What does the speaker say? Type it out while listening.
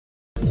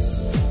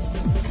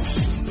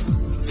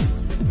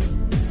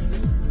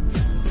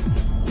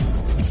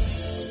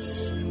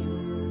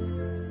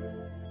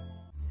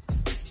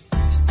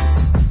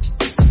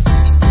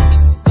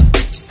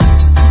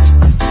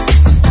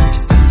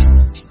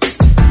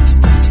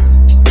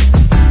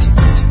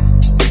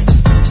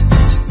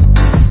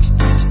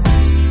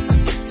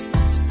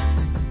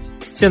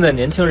现在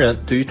年轻人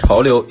对于潮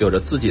流有着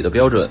自己的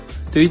标准，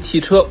对于汽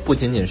车不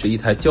仅仅是一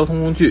台交通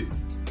工具，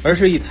而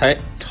是一台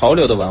潮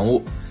流的玩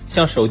物，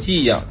像手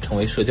机一样成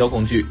为社交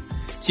工具。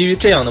基于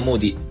这样的目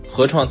的，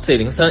合创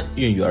Z03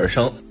 孕育而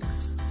生。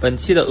本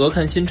期的俄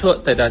看新车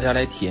带大家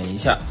来体验一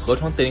下合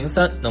创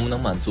Z03 能不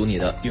能满足你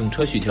的用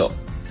车需求。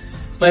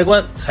外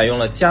观采用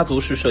了家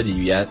族式设计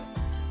语言，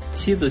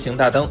七字形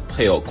大灯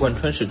配有贯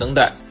穿式灯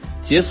带，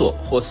解锁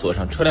或锁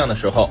上车辆的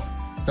时候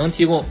能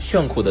提供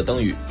炫酷的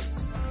灯语。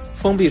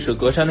封闭式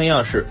格栅内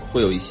样式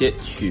会有一些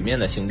曲面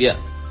的形变，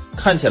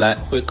看起来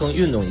会更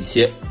运动一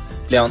些。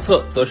两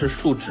侧则是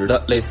竖直的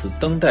类似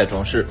灯带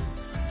装饰，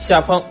下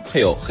方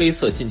配有黑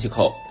色进气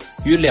口，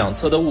与两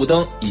侧的雾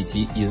灯以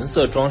及银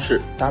色装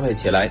饰搭配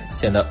起来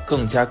显得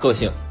更加个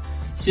性。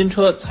新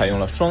车采用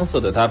了双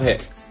色的搭配，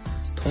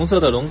同色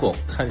的轮拱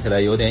看起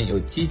来有点有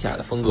机甲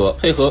的风格，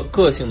配合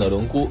个性的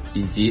轮毂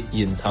以及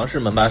隐藏式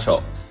门把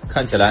手，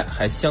看起来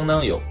还相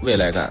当有未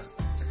来感。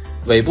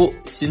尾部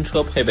新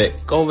车配备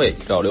高位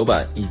扰流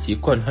板以及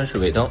贯穿式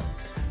尾灯，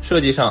设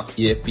计上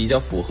也比较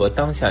符合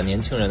当下年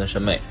轻人的审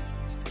美。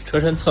车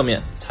身侧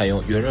面采用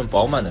圆润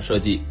饱满的设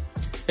计，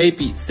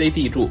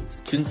 A、B、C、D 柱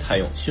均采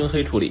用熏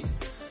黑处理，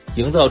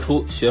营造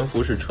出悬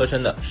浮式车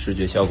身的视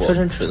觉效果。车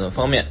身尺寸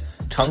方面，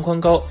长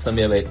宽高分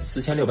别为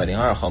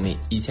4602毫米、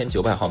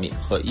1900毫米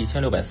和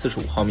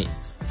1645毫米，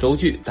轴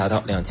距达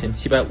到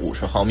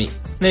2750毫米。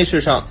内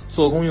饰上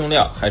做工用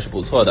料还是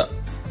不错的，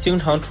经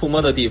常触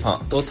摸的地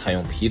方都采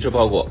用皮质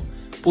包裹，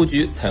布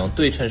局采用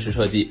对称式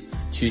设计，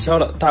取消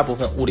了大部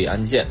分物理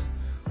按键，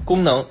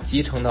功能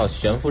集成到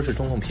悬浮式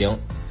中控屏。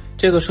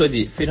这个设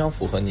计非常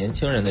符合年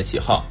轻人的喜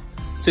好。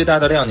最大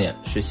的亮点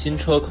是新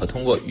车可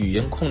通过语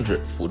音控制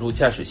辅助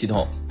驾驶系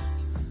统。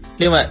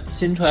另外，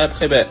新车还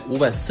配备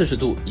540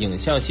度影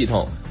像系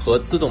统和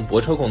自动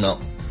泊车功能，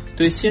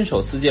对新手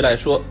司机来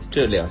说，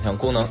这两项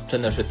功能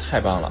真的是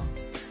太棒了。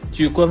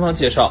据官方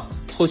介绍，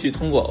后续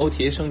通过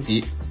OTA 升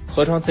级，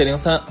合创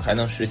Z03 还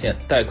能实现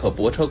代客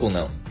泊车功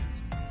能。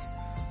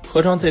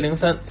合创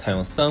Z03 采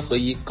用3合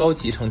1高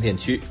集成电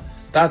驱，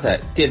搭载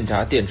电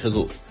闸电池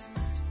组，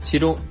其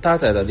中搭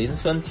载的磷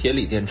酸铁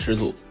锂电池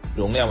组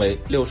容量为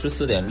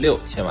 64.6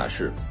 千瓦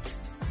时，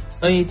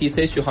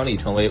 NEDC 续航里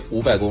程为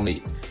500公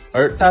里，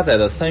而搭载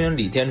的3元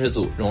锂电池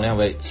组容量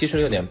为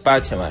 76.8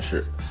 千瓦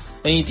时，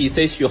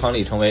 NEDC 续航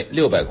里程为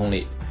600公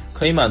里，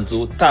可以满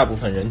足大部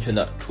分人群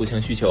的出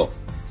行需求。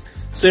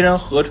虽然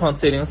合创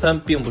Z03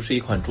 并不是一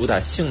款主打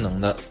性能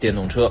的电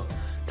动车，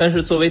但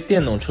是作为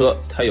电动车，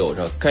它有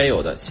着该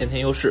有的先天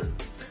优势，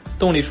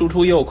动力输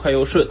出又快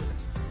又顺，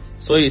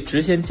所以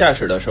直线驾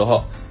驶的时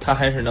候，它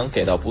还是能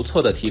给到不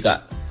错的体感。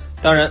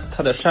当然，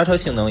它的刹车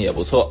性能也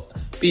不错，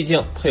毕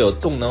竟配有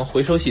动能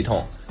回收系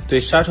统，对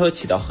刹车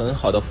起到很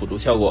好的辅助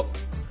效果。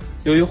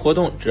由于活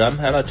动只安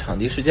排了场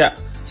地试驾，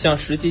像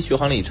实际续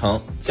航里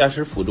程、驾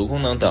驶辅助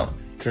功能等，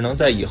只能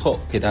在以后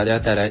给大家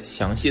带来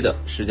详细的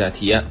试驾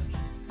体验。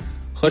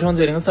合创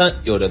Z03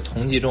 有着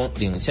同级中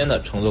领先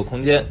的乘坐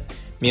空间，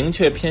明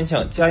确偏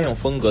向家用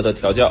风格的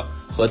调教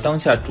和当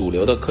下主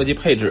流的科技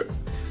配置。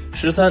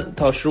13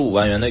到15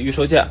万元的预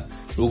售价，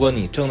如果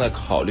你正在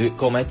考虑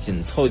购买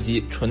紧凑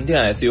级纯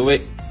电 SUV，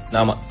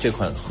 那么这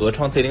款合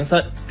创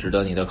Z03 值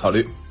得你的考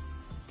虑。